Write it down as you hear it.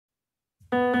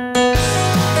Well,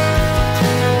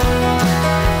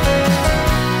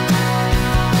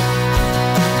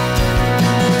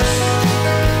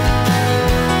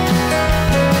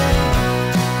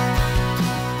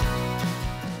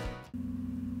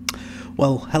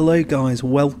 hello guys,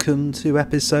 welcome to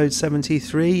episode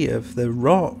 73 of The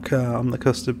Rock. I'm the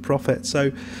Custard Prophet.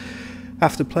 So,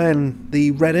 after playing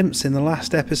the Red Imps in the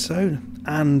last episode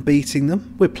and beating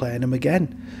them, we're playing them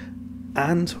again.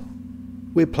 And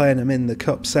we're playing them in the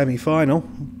Cup semi-final.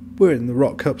 We're in the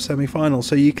Rock Cup semi-final.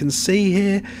 So you can see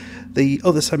here, the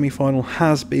other semi-final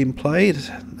has been played.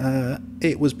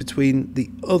 It was between the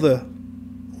other...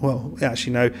 Well,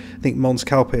 actually no, I think Mons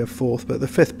Calpe are fourth, but the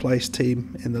fifth place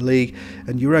team in the league,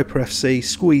 and Europa FC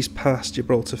squeezed past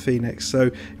Gibraltar Phoenix.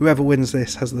 So whoever wins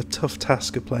this has the tough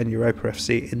task of playing Europa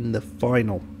FC in the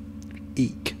final.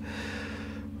 Eek.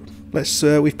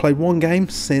 We've played one game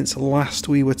since last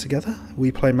we were together. We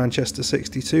played Manchester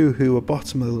 62, who were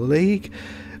bottom of the league.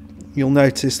 You'll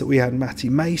notice that we had Matty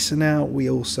Mason out. We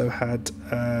also had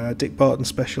Dick Barton,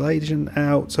 special agent,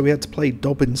 out. So we had to play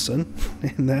Dobinson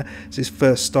in there. It's his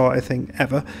first start, I think,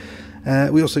 ever.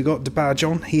 We also got DeBadge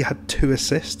on. He had 2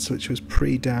 assists, which was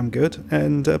pretty damn good.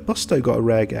 And Busto got a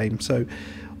rare game. So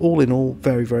all in all,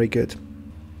 very, very good.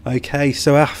 Okay,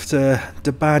 so after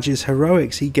DeBadge's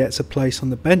heroics, he gets a place on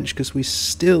the bench because we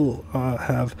still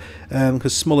have...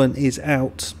 because Smullen is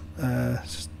out...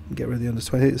 get rid of the under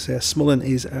 20. So Smullen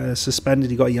is suspended.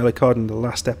 He got a yellow card in the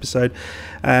last episode,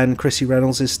 and Chrissy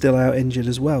Reynolds is still out injured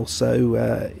as well.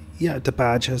 So yeah,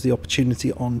 DeBadge has the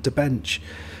opportunity on the bench.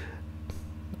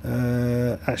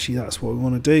 Actually, that's what we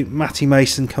want to do. Matty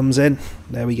Mason comes in.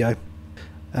 There we go.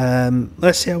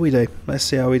 Let's see how we do.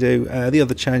 The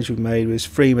other change we made was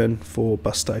Freeman for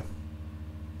Busto.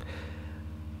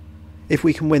 If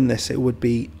we can win this, it would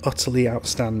be utterly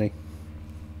outstanding.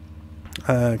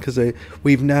 Because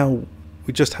we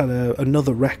just had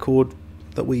another record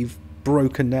that we've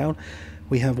broken down.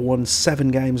 We have won 7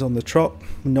 games on the trot.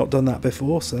 We've not done that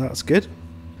before, so that's good.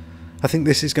 I think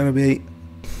this is going to be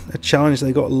a challenge.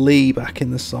 They got Lee back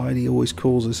in the side. He always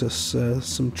causes us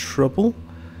some trouble,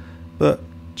 but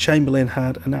Chamberlain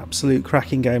had an absolute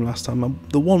cracking game last time.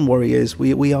 The one worry is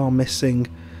we are missing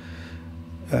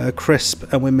Crisp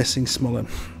and we're missing Smullen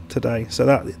today, so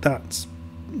that's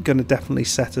going to definitely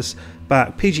set us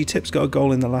back. PG Tips got a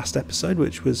goal in the last episode,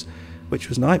 which was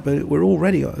nice, but we're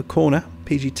already at a corner.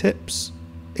 PG Tips,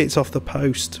 it's off the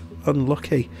post,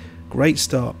 unlucky. Great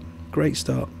start.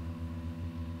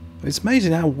 It's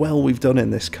amazing how well we've done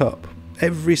in this cup.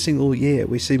 Every single year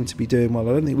we seem to be doing well.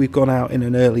 I don't think we've gone out in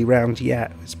an early round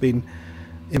yet. It's been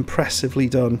impressively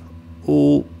done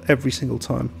every single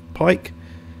time. Pike,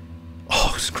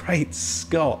 oh, it's great.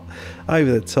 Scott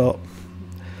over the top.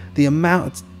 The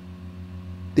amount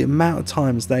of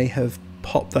times they have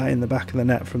popped that in the back of the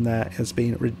net from there has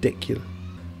been ridiculous.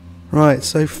 Right,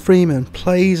 so Freeman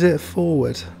plays it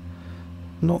forward.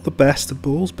 Not the best of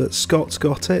balls, but Scott's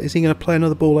got it. Is he going to play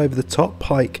another ball over the top?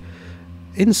 Pike.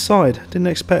 Inside. Didn't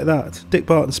expect that. Dick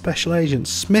Barton, special agent.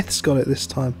 Smith's got it this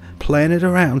time. Playing it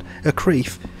around. A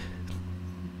creef.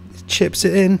 Chips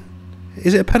it in.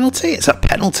 Is it a penalty? It's a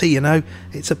penalty, you know.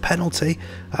 It's a penalty.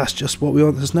 That's just what we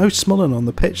want. There's no Smullen on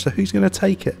the pitch, so who's going to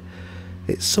take it?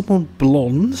 It's someone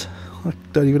blonde. I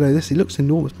don't even know this. He looks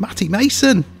enormous. Matty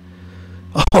Mason.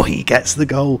 Oh, he gets the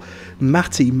goal.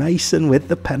 Matty Mason with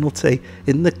the penalty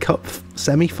in the cup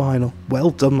semi-final.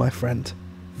 Well done, my friend.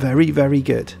 Very, very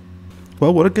good.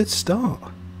 Well, what a good start.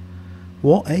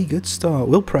 What a good start.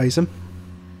 We'll praise him.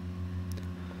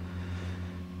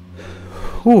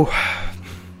 Ooh.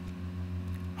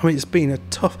 I mean, it's been a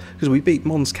tough... Because we beat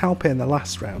Mons Calpe in the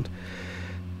last round.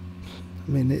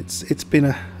 I mean, it's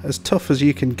been as tough as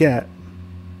you can get.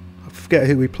 I forget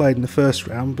who we played in the first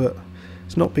round, but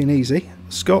it's not been easy.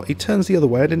 Scott, he turns the other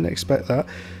way. I didn't expect that.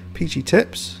 PG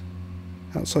Tips.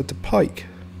 Outside to Pike.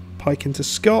 Pike into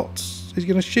Scott. Is he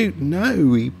going to shoot?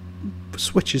 No. He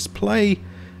switches play.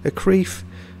 A creef.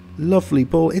 Lovely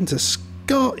ball into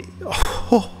Scott.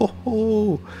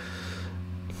 Oh.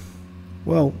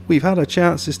 Well, we've had our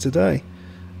chances today.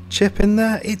 Chip in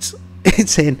there. It's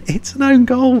in. It's an own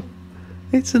goal.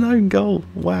 It's an own goal.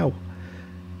 Wow.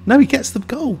 No, he gets the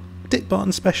goal. Dick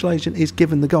Barton, special agent, is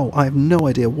given the goal. I have no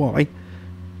idea why.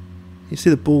 You see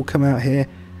the ball come out here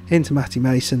into Matty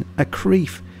Mason. A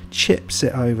creef chips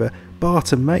it over.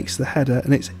 Barton makes the header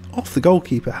and it's off the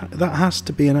goalkeeper. That has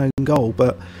to be an own goal,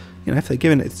 but you know, if they're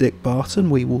giving it to Dick Barton,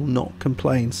 we will not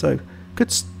complain. So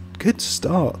good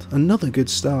start. Another good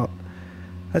start.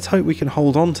 Let's hope we can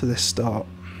hold on to this start.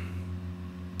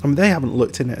 I mean, they haven't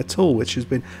looked in it at all, which has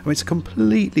been... I mean, it's a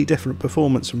completely different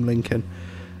performance from Lincoln.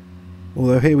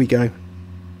 Although, here we go.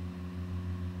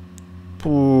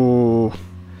 Oh,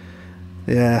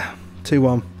 yeah,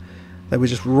 2-1. They were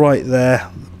just right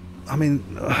there. I mean,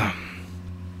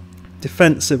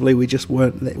 defensively, we just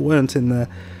weren't in there.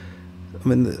 I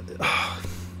mean,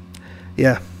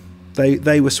 yeah,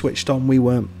 they were switched on. We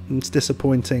weren't. It's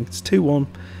disappointing. It's 2-1.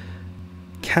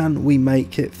 Can we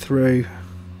make it through?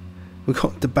 We've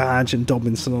got the Badge and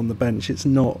Dobinson on the bench. It's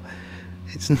not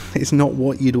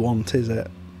what you'd want, is it?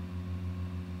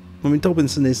 I mean,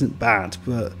 Dobinson isn't bad,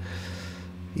 but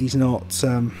he's not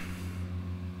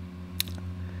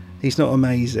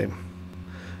amazing.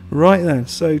 Right then,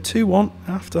 so 2-1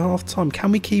 after half time.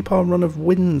 Can we keep our run of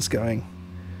wins going?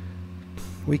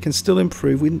 We can still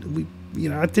improve. We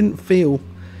I didn't feel.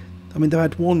 I mean, they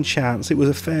had one chance. It was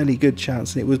a fairly good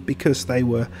chance, and it was because they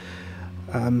were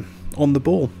on the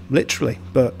ball, literally.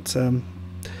 But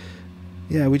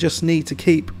yeah, we just need to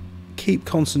keep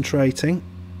concentrating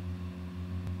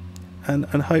and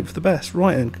hope for the best.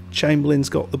 Right, and Chamberlain's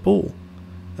got the ball.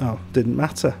 Oh, didn't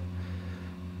matter.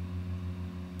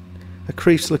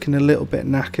 Creef's looking a little bit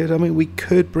knackered. I mean, we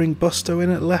could bring Busto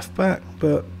in at left back,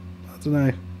 but I don't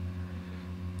know.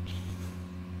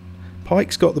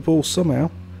 Pike's got the ball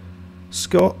somehow.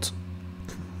 Scott's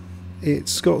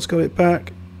got it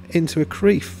back into a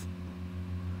Creef.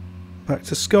 Back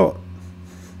to Scott.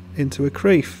 Into a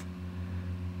Creef.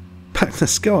 Back to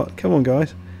Scott. Come on,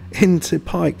 guys. Into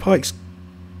Pike. Pike's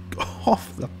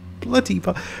off the bloody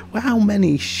Pike. Well, how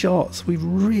many shots. We've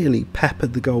really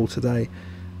peppered the goal today.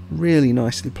 Really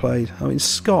nicely played. I mean,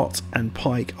 Scott and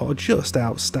Pike are just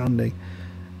outstanding.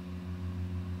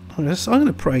 I'm going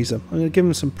to praise them. I'm going to give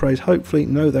them some praise. Hopefully,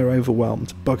 no, they're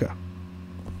overwhelmed. Bugger.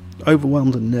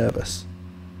 Overwhelmed and nervous.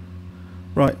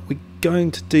 Right, we're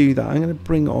going to do that. I'm going to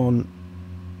bring on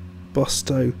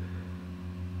Busto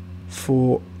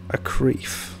for a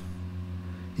Creef.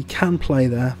 He can play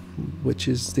there, which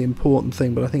is the important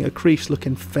thing, but I think a Creef's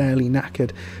looking fairly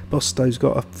knackered. Busto's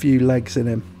got a few legs in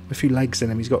him.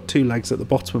 He's got 2 legs at the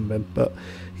bottom of him, but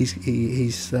he's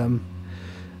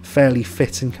fairly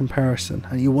fit in comparison.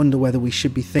 And you wonder whether we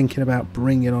should be thinking about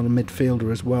bringing on a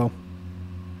midfielder as well.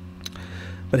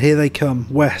 But here they come,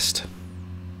 West.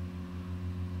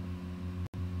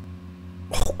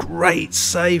 Oh, great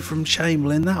save from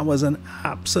Chamberlain. That was an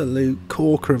absolute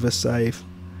corker of a save.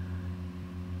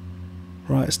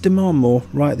 Right, let's demand more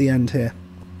right at the end here.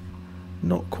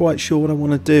 Not quite sure what I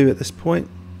want to do at this point.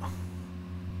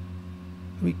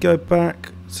 We go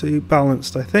back to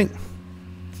balanced, I think.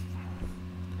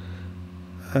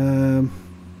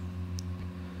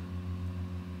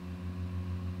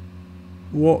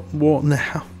 What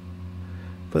now?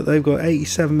 But they've got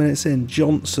 87 minutes in.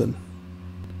 Johnson.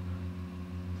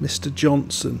 Mr.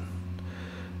 Johnson.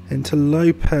 Into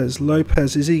Lopez.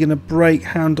 Lopez, is he going to break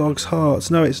Hound Dogs'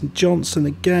 hearts? No, it's Johnson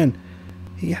again.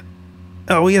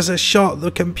 Oh, he has a shot.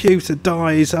 The computer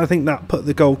dies. I think that put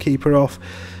the goalkeeper off.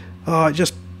 Oh,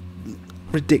 just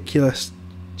ridiculous.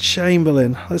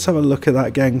 Chamberlain. Let's have a look at that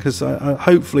again, because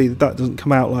hopefully that doesn't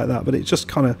come out like that, but it just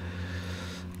kind of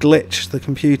glitched. The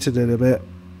computer did a bit.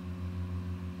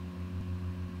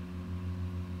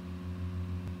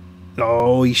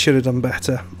 Oh, he should have done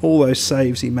better. All those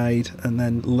saves he made and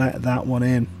then let that one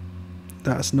in.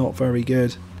 That's not very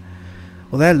good.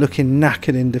 Well, they're looking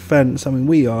knackered in defence. I mean,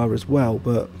 we are as well,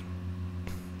 but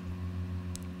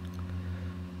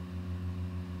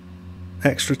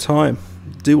extra time.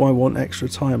 Do I want extra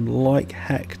time? Like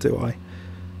heck do I.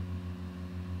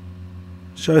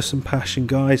 Show some passion,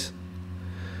 guys.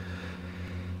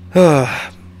 I'm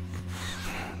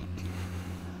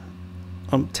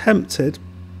tempted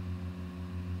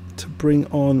to bring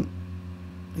on,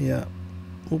 yeah,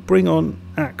 we'll bring on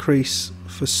Acrease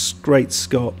for Great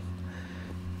Scott.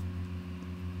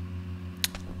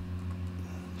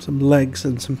 Some legs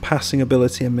and some passing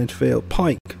ability in midfield.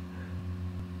 Pike.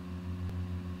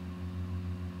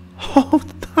 Oh,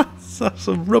 that's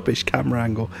a rubbish camera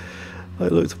angle.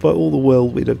 It looked like all the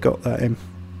world we'd have got that in.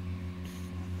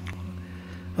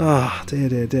 Ah, dear,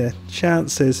 dear, dear.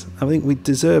 Chances. I think we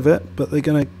deserve it, but they're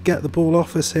going to get the ball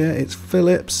off us here. It's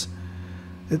Phillips.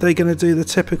 Are they going to do the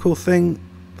typical thing?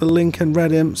 The Lincoln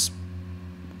Red Imps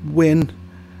win.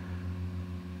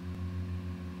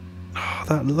 Oh,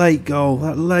 that late goal.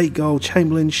 That late goal.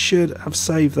 Chamberlain should have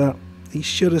saved that. He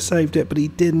should have saved it, but he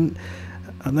didn't.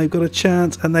 And they've got a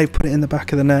chance, and they've put it in the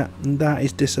back of the net, and that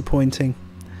is disappointing.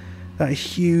 That is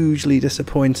hugely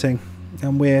disappointing.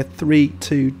 And we're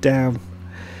 3-2 down.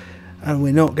 And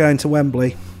we're not going to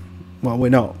Wembley. Well, we're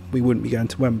not. We wouldn't be going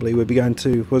to Wembley. We'd be going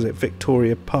to, was it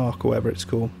Victoria Park or whatever it's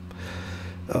called.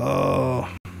 Oh.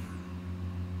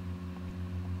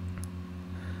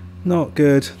 Not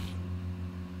good.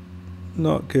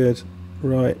 Not good.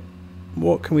 Right.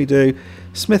 What can we do?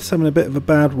 Smith's having a bit of a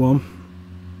bad one.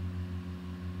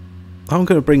 I'm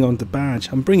going to bring on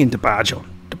DeBadge. I'm bringing DeBadge on.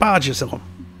 DeBadge is on.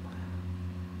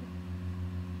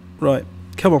 Right,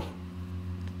 come on.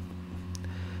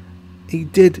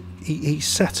 He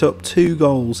set up 2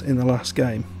 goals in the last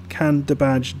game. Can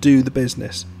DeBadge do the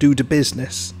business? Do the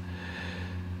business.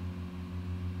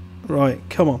 Right,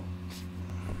 come on.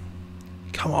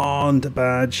 Come on,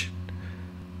 DeBadge.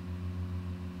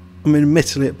 I mean,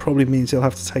 admittedly, it probably means he'll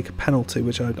have to take a penalty,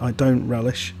 which I don't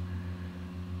relish.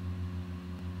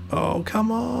 Oh,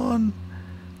 come on.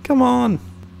 Come on.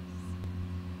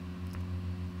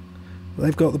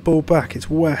 They've got the ball back. It's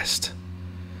West.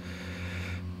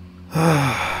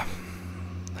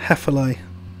 Hefele.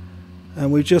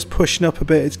 And we're just pushing up a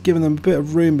bit. It's giving them a bit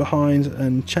of room behind,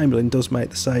 and Chamberlain does make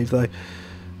the save, though.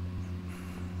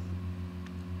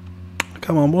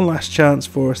 Come on, one last chance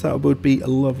for us. That would be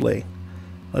lovely.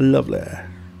 Lovely.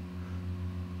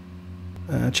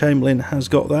 Chamberlain has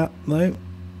got that, though.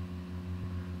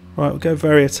 Right, we'll go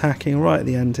very attacking right at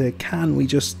the end here. Can we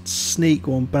just sneak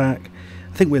one back?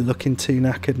 I think we're looking too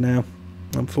knackered now,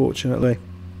 unfortunately.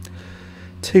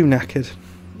 Too knackered.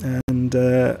 And,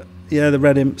 yeah, the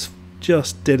Red Imps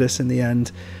just did us in the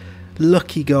end.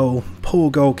 Lucky goal. Poor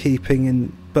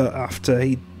goalkeeping, but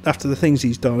after the things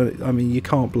he's done, I mean, you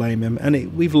can't blame him.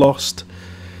 And we've lost.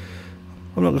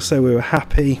 I'm not going to say we were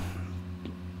happy,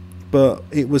 but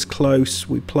it was close.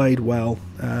 We played well,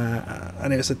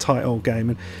 and it was a tight old game,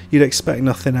 and you'd expect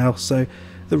nothing else. So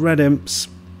the Red Imps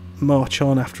march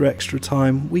on after extra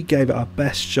time. We gave it our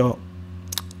best shot,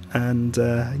 and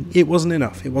it wasn't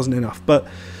enough. It wasn't enough. But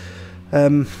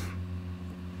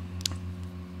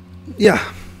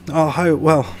yeah, I hope.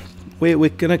 Well, we're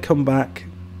going to come back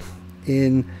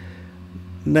in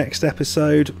next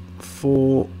episode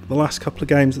for the last couple of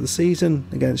games of the season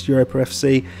against Europa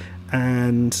FC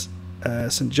and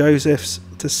St Joseph's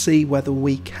to see whether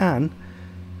we can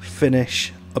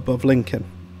finish above Lincoln,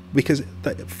 because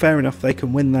fair enough, they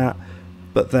can win that,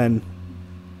 but then,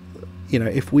 you know,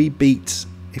 if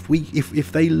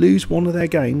they lose one of their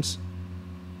games,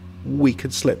 we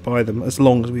could slip by them as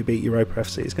long as we beat Europa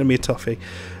FC. It's going to be a toughie,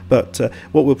 but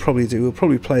what we'll probably do, we'll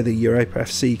probably play the Europa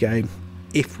FC game.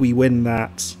 If we win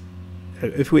that,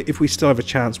 if we still have a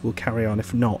chance, we'll carry on.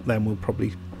 If not, then we'll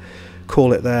probably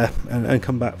call it there and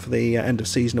come back for the end of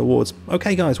season awards.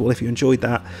 Okay, guys, well, if you enjoyed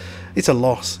that, it's a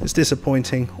loss. It's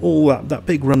disappointing. All that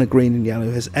big run of green and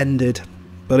yellow has ended,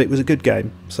 but it was a good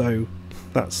game, so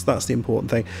that's the important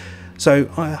thing. So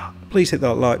please hit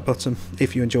that like button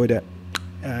if you enjoyed it.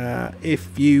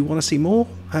 If you want to see more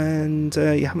and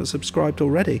you haven't subscribed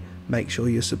already, make sure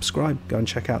you subscribe. Go and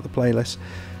check out the playlist,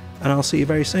 and I'll see you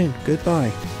very soon.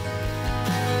 Goodbye.